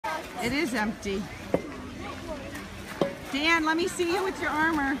It is empty. Dan, let me see you with your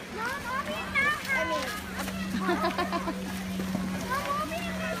armor.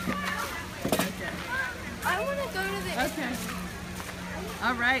 I want to go to the... Okay.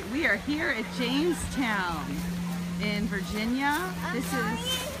 All right, we are here at Jamestown in Virginia. This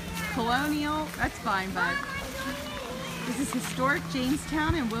is Colonial. That's fine, bud. This is historic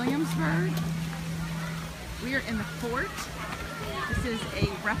Jamestown in Williamsburg. We are in the fort. This is a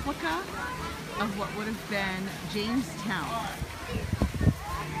replica of what would have been Jamestown.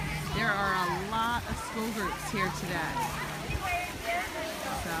 There are a lot of school groups here today.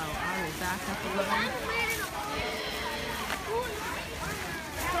 So I will back up a little.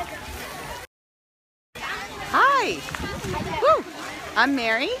 Hi! Woo! I'm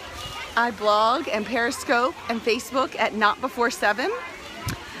Mary. I blog and Periscope and Facebook at Not Before 7.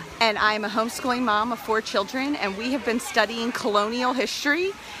 And I'm a homeschooling mom of 4 children, and we have been studying colonial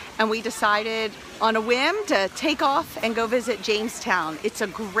history, and we decided on a whim to take off and go visit Jamestown. It's a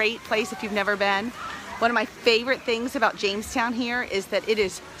great place if you've never been. One of my favorite things about Jamestown here is that it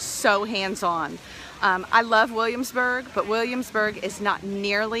is so hands-on. I love Williamsburg, but Williamsburg is not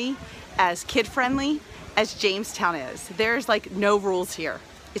nearly as kid-friendly as Jamestown is. There's like no rules here.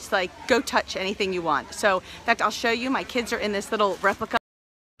 It's like go touch anything you want. So in fact, I'll show you. My kids are in this little replica,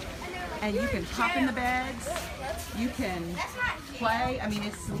 and you can pop in the beds. You can play. I mean,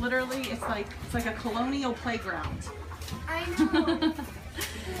 it's literally it's like a colonial playground. I know.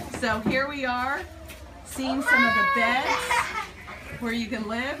 So here we are, seeing some of the beds where you can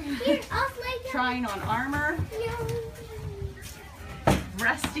live, trying on armor,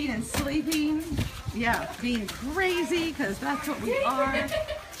 resting and sleeping. Yeah, being crazy, because that's what we are.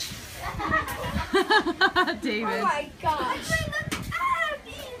 David. Oh my gosh.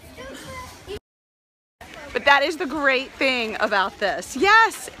 But that is the great thing about this.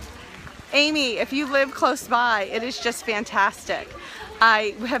 Yes, Amy, if you live close by, it is just fantastic.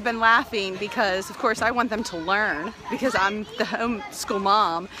 I have been laughing because, of course, I want them to learn because I'm the homeschool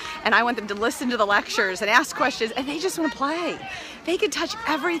mom, and I want them to listen to the lectures and ask questions, and they just want to play. They can touch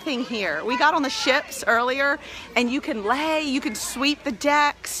everything here. We got on the ships earlier, and you can lay, you can sweep the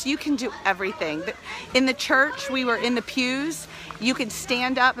decks, you can do everything. In the church, we were in the pews. You can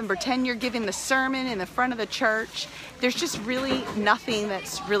stand up and pretend you're giving the sermon in the front of the church. There's just really nothing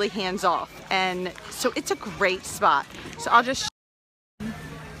that's really hands-off, and so it's a great spot. So I'll just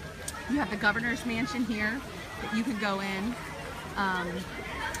you have the governor's mansion here that you can go in.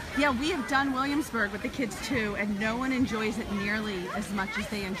 Yeah, we have done Williamsburg with the kids too, and no one enjoys it nearly as much as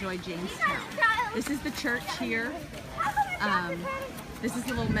they enjoy Jamestown. This is the church here. This is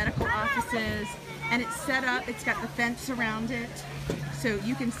the little medical offices, and it's set up, it's got the fence around it, so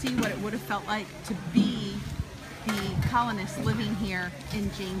you can see what it would have felt like to be the colonists living here in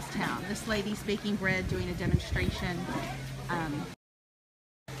Jamestown. This lady's baking bread, doing a demonstration.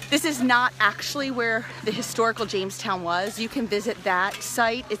 This is not actually where the historical Jamestown was. You can visit that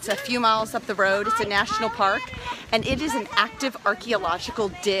site. It's a few miles up the road. It's a national park, and it is an active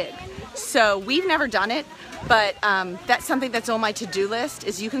archaeological dig. So we've never done it, but that's something that's on my to-do list,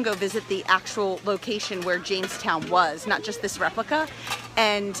 is you can go visit the actual location where Jamestown was, not just this replica,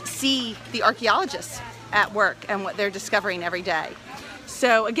 and see the archaeologists at work and what they're discovering every day.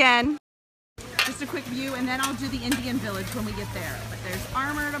 So again, just a quick view, and then I'll do the Indian village when we get there. But there's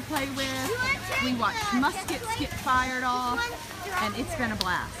armor to play with. We watched muskets get fired off, and it's been a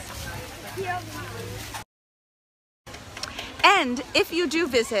blast. And if you do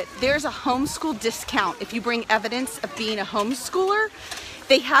visit, there's a homeschool discount if you bring evidence of being a homeschooler.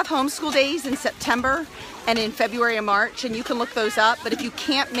 They have homeschool days in September and in February and March, and you can look those up. But if you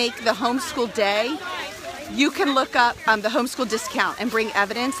can't make the homeschool day, you can look up the homeschool discount and bring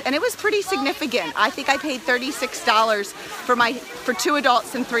evidence, and it was pretty significant. I think I paid $36 for 2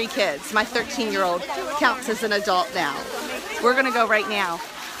 adults and 3 kids. My 13-year-old counts as an adult now. We're gonna go right now.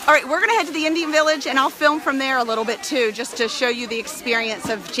 All right, we're gonna head to the Indian village, and I'll film from there a little bit too, just to show you the experience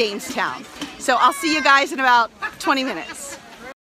of Jamestown. So I'll see you guys in about 20 minutes.